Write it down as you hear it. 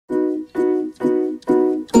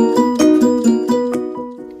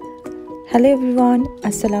Hello everyone,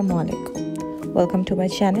 Assalamu alaikum. Welcome to my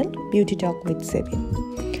channel Beauty Talk with Jabin.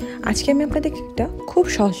 আজকে আমি আপনাদের একটা খুব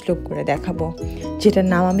সহজ লুক করে দেখাবো, যেটার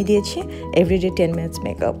নাম আমি দিয়েছি এভরিডে 10 মিনিটস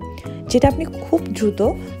মেকআপ, যেটা আপনি খুব দ্রুত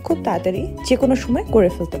খুব তাড়াতাড়ি যে কোনো সময় করে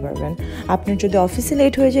ফেলতে পারবেন। আপনার যদি অফিসে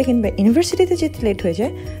লেট হয়ে যায় কিংবা ইউনিভার্সিটিতে যেতে লেট হয়ে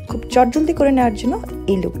যায়, খুব চটজলদি করে নেওয়ার জন্য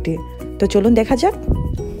এই লুকটি। তো চলুন দেখা যাক।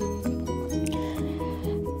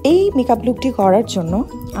 এই মেকআপ লুকটি করার জন্য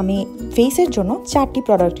আমি ফেসের জন্য 4টি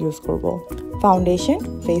প্রোডাক্ট ইউজ করব। ফাউন্ডেশন,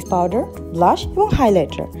 ফেস পাউডার, ব্লাশ এবং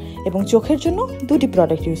হাইলাইটার। এবং চোখের জন্য 2টি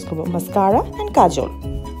প্রোডাক্ট ইউজ করব, মাস্কারা অ্যান্ড কাজল।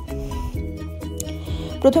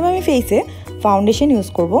 প্রথমে আমি ফেসে ফাউন্ডেশন ইউজ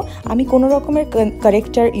করব। আমি কোনো রকমের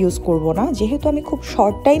কারেক্টার ইউজ করব না, যেহেতু আমি খুব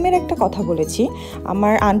শর্ট টাইমের একটা কথা বলেছি।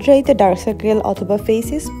 আমার আন্ডার আইতে ডার্ক সার্কেল অথবা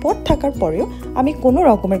ফেসে স্পট থাকার পরেও আমি কোনো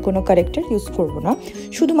রকমের কোনো কারেক্টার ইউজ করব না,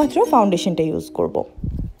 শুধুমাত্র ফাউন্ডেশনটা ইউজ করব।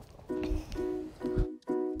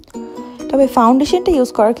 তবে ফাউন্ডেশনটা ইউজ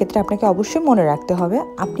করার ক্ষেত্রে আপনাকে অবশ্যই মনে রাখতে হবে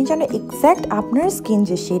আপনি যেন এক্স্যাক্ট আপনার স্কিন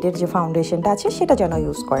যে শেডের যে ফাউন্ডেশনটা আছে সেটা যেন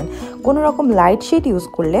ইউজ করেন। কোনো রকম লাইট শেড ইউজ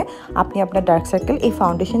করলে আপনি আপনার ডার্ক সার্কেল এই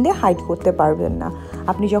ফাউন্ডেশন দিয়ে হাইড করতে পারবেন না।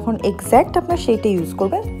 আপনি যখন এক্স্যাক্ট আপনার শেডটা ইউজ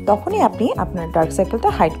করবেন তখনই আপনি আপনার ডার্ক সার্কেলটা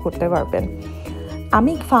হাইড করতে পারবেন।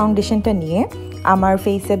 আমি ফাউন্ডেশনটা নিয়ে আমার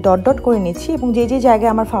ফেসে ডট ডট করে নিচ্ছি এবং যে যে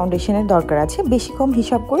জায়গায় আমার ফাউন্ডেশনের দরকার আছে বেশি কম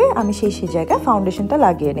হিসাব করে আমি সেই জায়গায় ফাউন্ডেশনটা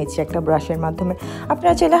লাগিয়ে নিচ্ছি একটা ব্রাশের মাধ্যমে।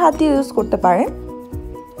 আপনারা চাইলে হাত দিয়ে ইউজ করতে পারেন।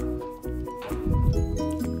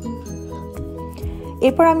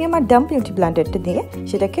 এরপর আমি আমার ডাম বিউটি ব্লেন্ডারটা দিয়ে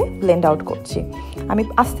সেটাকে ব্লেন্ড আউট করছি। আমি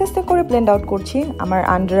আস্তে আস্তে করে ব্লেন্ড আউট করছি আমার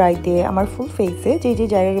আন্ডার আইতে, আমার ফুল ফেসে যে যে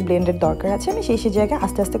জায়গায় ব্লেন্ডের দরকার আছে আমি সেই জায়গায়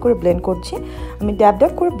আস্তে আস্তে করে ব্লেন্ড করছি। আমি ড্যাব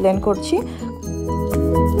ড্যাব করে ব্লেন্ড করছি।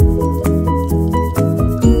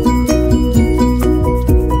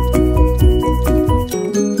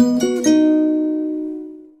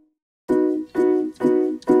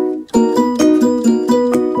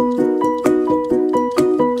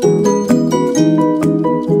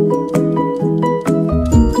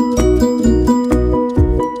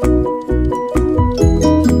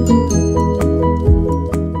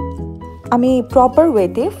 আমি প্রপার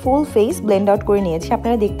ওয়েতে ফুল ফেস ব্লেন্ড আউট করে নিয়েছি।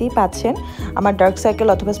 আপনারা দেখতেই পাচ্ছেন আমার ডার্ক সার্কেল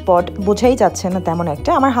অথবা স্পট বোঝাই যাচ্ছে না তেমন একটা।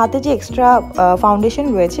 আমার হাতে যে এক্সট্রা ফাউন্ডেশন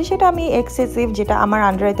রয়েছে সেটা আমি এক্সেসিভ, যেটা আমার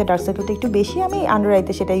আন্ডার আইতে ডার্ক সার্কেলটা একটু বেশি, আমি আন্ডার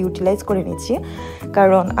আইতে সেটা ইউটিলাইজ করে নিচ্ছি,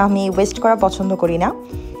 কারণ আমি ওয়েস্ট করা পছন্দ করি না।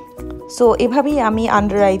 সো এভাবেই আমি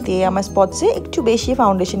আন্ডার আইতে আমার স্পটসে একটু বেশি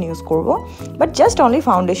ফাউন্ডেশন ইউজ করব, বাট জাস্ট অনলি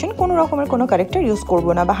ফাউন্ডেশন, কোনো রকমের কোনো কারেক্টার ইউজ করব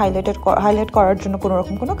না, বা হাইলাইট করার জন্য কোনো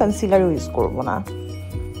রকম কোনো কনসিলারও ইউজ করব না।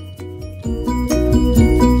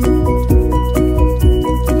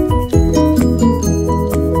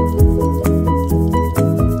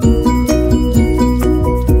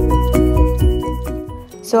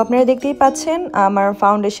 সো আপনারা দেখতেই পাচ্ছেন আমার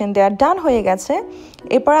ফাউন্ডেশন দেওয়া ডান হয়ে গেছে।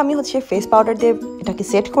 এরপর আমি ফেস পাউডার দিয়ে এটাকে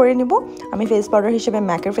সেট করে নিব। আমি ফেস পাউডার হিসেবে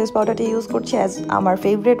ম্যাকের ফেস পাউডারটা ইউজ করছি অ্যাজ আমার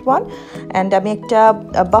ফেভারিট ওয়ান। অ্যান্ড আমি একটা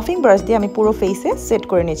বাফিং ব্রাশ দিয়ে আমি পুরো ফেসে সেট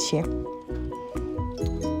করে নিচ্ছি।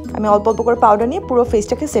 আমি অল্প অল্প করে পাউডার নিয়ে পুরো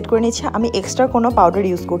ফেসটাকে সেট করে নিচ্ছি। আমি এক্সট্রা কোনো পাউডার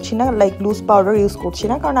ইউজ করছি না, লাইক লুজ পাউডার ইউজ করছি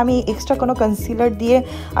না, কারণ আমি এক্সট্রা কোনো কনসিলার দিয়ে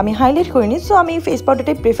আমি হাইলাইট করিনি। সো আমি ফেস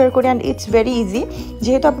পাউডারটাই প্রেফার করি, অ্যান্ড ইটস ভেরি ইজি।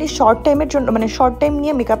 যেহেতু আপনি শর্ট টাইমের জন্য শর্ট টাইম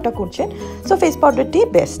নিয়ে মেকআপটা করছেন, সো ফেস পাউডারটি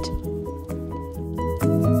বেস্ট।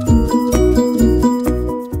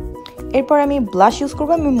 এরপর আমি ব্লাশ ইউজ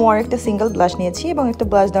করবো। আমি মোর একটা সিঙ্গেল ব্লাশ নিয়েছি এবং একটা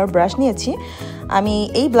ব্লাশ দেওয়ার ব্রাশ নিয়েছি। আমি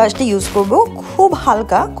এই ব্লাশটা ইউজ করব খুব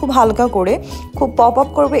হালকা করে, খুব পপ আপ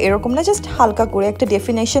করবে এরকম না, জাস্ট হালকা করে একটা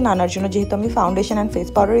ডেফিনেশন আনার জন্য। যেহেতু আমি foundation and face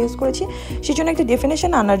powder use করেছি, সেই জন্য একটা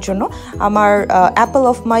ডেফিনেশন আনার জন্য আমার অ্যাপল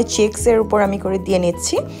অফ মাই চেক্সের উপর আমি করে দিয়ে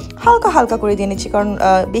নিচ্ছি, হালকা করে দিয়ে নিচ্ছি, কারণ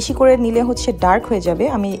বেশি করে নিলে ডার্ক হয়ে যাবে।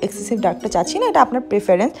 আমি এক্সেসিভ ডার্কটা চাচ্ছি না, এটা আপনার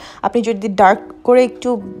প্রেফারেন্স। আপনি যদি ডার্ক করে একটু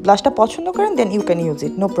ব্লাশটা পছন্দ করেন দেন you can use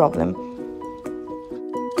it, no problem.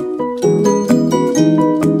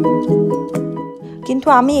 কিন্তু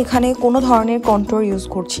আমি এখানে কোনো ধরনের কন্ট্রোল ইউজ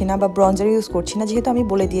করছি না বা ব্রঞ্জার ইউজ করছি না, যেহেতু আমি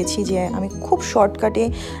বলে দিয়েছি যে আমি খুব শর্টকাটে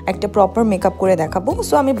একটা প্রপার মেকআপ করে দেখাবো।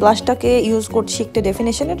 সো আমি ব্লাশটাকে ইউজ করছি একটা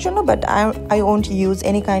ডেফিনেশনের জন্য, but I won't use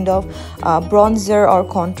any kind of bronzer or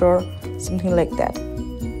control, something like that.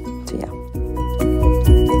 So yeah,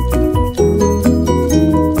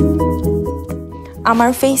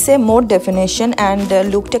 আমার ফেসে মোর ডেফিনেশন অ্যান্ড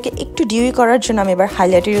লুকটাকে একটু ডিউই করার জন্য আমি এবার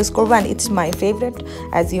হাইলাইটার ইউজ করবো, and it's my favourite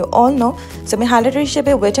as you all know. So আমি হাইলাইটার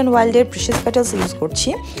হিসেবে wait and ওয়াইল্ডের precious petals use করছি।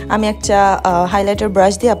 আমি একটা হাইলাইটার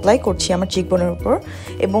ব্রাশ দিয়ে অ্যাপ্লাই করছি আমার চিকবোনের উপর,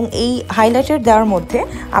 এবং এই হাইলাইটার দেওয়ার মধ্যে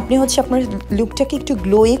আপনি আপনার লুকটাকে একটু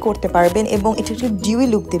গ্লোই করতে পারবেন এবং এটা একটু ডিউই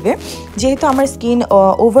লুক দেবে। যেহেতু আমার স্কিন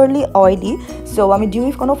ওভারলি অয়েলি, সো আমি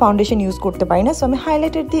ডিউই কোনো ফাউন্ডেশন ইউজ করতে পারি না। সো আমি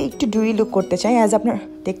হাইলাইটার দিয়ে একটু ডিউই লুক করতে চাই, অ্যাজ আপনার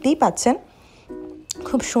দেখতেই পাচ্ছেন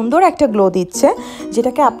খুব সুন্দর একটা গ্লো দিচ্ছে,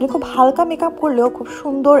 যেটাকে আপনি খুব হালকা মেকআপ করলেও খুব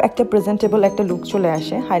সুন্দর একটা প্রেজেন্টেবল একটা লুক চলে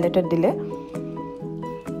আসে হাইলাইটার দিলে।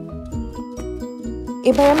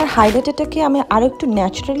 এবার আমার হাইলাইটারটাকে আমি আরও একটু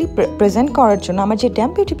ন্যাচারালি প্রেজেন্ট করার জন্য আমার যে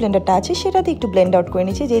ড্যাম বিউটি ব্লেন্ডারটা আছে সেটাতে একটু ব্লেন্ড আউট করে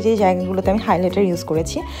নিচ্ছি, যে জায়গাগুলোতে আমি হাইলাইটার ইউজ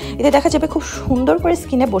করেছি। এতে দেখা যাবে খুব সুন্দর করে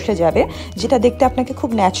স্কিনে বসে যাবে, যেটা দেখতে আপনাকে খুব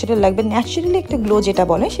ন্যাচারাল লাগবে। ন্যাচারালি একটা গ্লো যেটা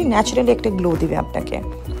বলে, সেই ন্যাচারালি একটা গ্লো দিবে আপনাকে।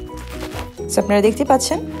 সো আপনারা দেখতে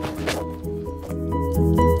পাচ্ছেন।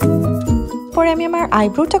 পরে আমি আমার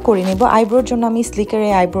আইব্রোটা করে নেব। আইব্রোর জন্য আমি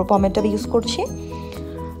স্লিকারের আইব্রো পমেটটা ইউজ করছি।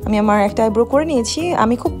 আমি আমার একটা আইব্রো করে নিয়েছি।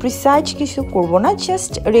 আমি খুব প্রিসাইজ কিছু করব না,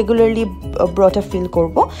 জাস্ট রেগুলারলি ব্রোটা ফিল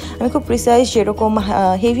করব। আমি খুব প্রিসাইজ যেরকম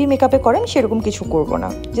হেভি মেকআপে করেন সেরকম কিছু করব না,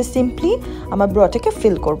 জাস্ট সিম্পলি আমার ব্রোটাকে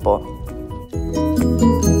ফিল করব।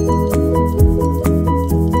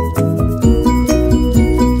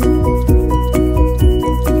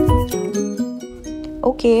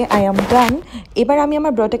 ওকে, আই এম ডান। এবার আমি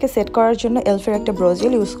আমার ব্রোটাকে সেট করার জন্য এলফের একটা ব্রো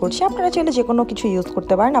জেল ইউজ করছি। আপনারা চাইলে যে কোনো কিছু ইউজ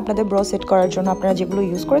করতে পারেন। আপনাদের ব্রো সেট করার জন্য আপনারা যেগুলো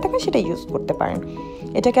ইউজ করে থাকেন সেটা ইউজ করতে পারেন।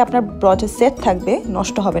 এটাকে আপনার ব্রোটা সেট থাকবে,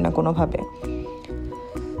 নষ্ট হবে না কোনোভাবে।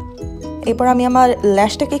 এরপর আমি আমার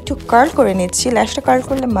ল্যাশটাকে একটু কার্ল করে নিচ্ছি। ল্যাশটা কার্ল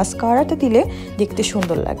করলে মাস্কারাটা দিলে দেখতে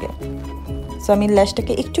সুন্দর লাগে। সো আমি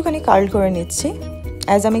ল্যাশটাকে একটুখানি কার্ল করে নিচ্ছি।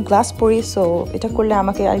 অ্যাজ আমি গ্লাস পরি, সো এটা করলে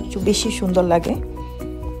আমাকে আর একটু বেশি সুন্দর লাগে।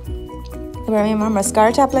 এবার আমি আমার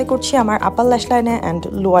মাস্কারাটা অ্যাপ্লাই করছি আমার আপার ল্যাশ লাইনে অ্যান্ড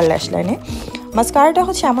লোয়ার ল্যাশ লাইনে। মাস্কারাটা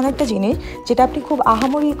হচ্ছে এমন একটা জিনিস যেটা আপনি খুব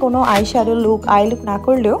আহামরি কোনো eye shadow look, I look না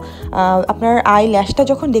করলেও আপনার আই ল্যাশটা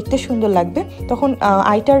যখন দেখতে সুন্দর লাগবে তখন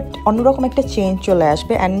আইটার অন্যরকম একটা চেঞ্জ চলে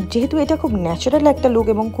আসবে। অ্যান্ড যেহেতু এটা খুব ন্যাচারাল একটা লুক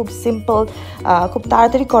এবং খুব সিম্পল, খুব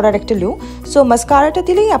তাড়াতাড়ি করার একটা লুক, সো মাস্কারাটা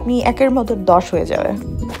দিলেই আপনি একের মতো 10 হয়ে যাবে।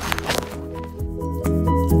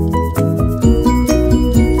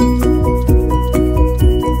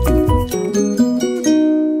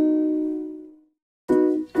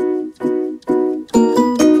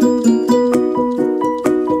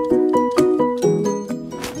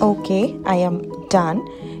 ওকে, আই এম ডান।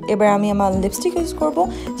 এবার আমি আমার লিপস্টিক ইউজ করব।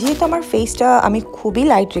 যেহেতু আমার ফেসটা আমি খুবই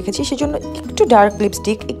লাইট রেখেছি, সেজন্য একটু ডার্ক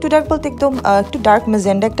লিপস্টিক, একটু ডার্ক বলতে একদম একটু ডার্ক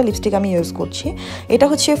ম্যাজেন্ডা একটা লিপস্টিক আমি ইউজ করছি। এটা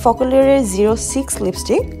হচ্ছে ফকলেরের 06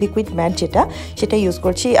 লিপস্টিক, লিকুইড ম্যাট যেটা, সেটা ইউজ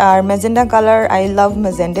করছি। আর magenta colour, I love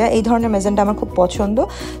magenta, এই ধরনের ম্যাজেন্ডা আমার খুব পছন্দ।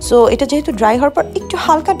 সো এটা যেহেতু ড্রাই হওয়ার পর একটু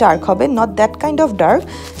হালকা ডার্ক হবে, not that kind of dark,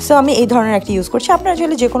 so আমি এই ধরনের একটা ইউজ করছি। আপনারা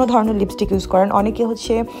চাইলে যে কোনো ধরনের লিপস্টিক ইউজ করেন। অনেকে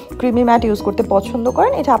হচ্ছে ক্রিমি ম্যাট ইউজ করতে পছন্দ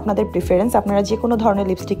করেন, এটা আপনাদের প্রিফারেন্স। আপনারা যে কোনো ধরনের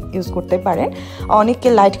লিপস্টিক ইউজ করতে পারেন। অনেককে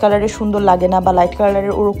লাইট কালারের সুন্দর লাগে না, বা লাইট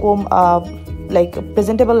কালারের ওরকম লাইক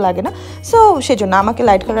প্রেজেন্টেবল লাগে না, সো সেজন্য আমাকে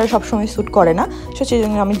লাইট কালার সবসময় স্যুট করে না, সো সেই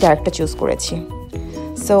জন্য আমি ডার্কটা চুজ করেছি।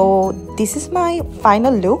 So this is my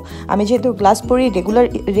final look. আমি যেহেতু গ্লাস পরি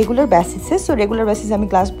রেগুলার বেসিসে, সো রেগুলার বেসিসে আমি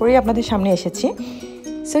গ্লাস পরি আপনাদের সামনে এসেছি।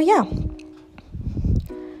 So yeah,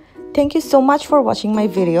 thank you so much for watching my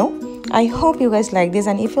video. I hope you guys like this,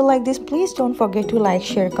 and if you like this, please don't forget to like,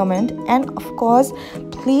 share, comment, and of course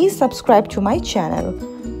please subscribe to my channel.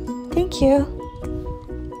 Thank you.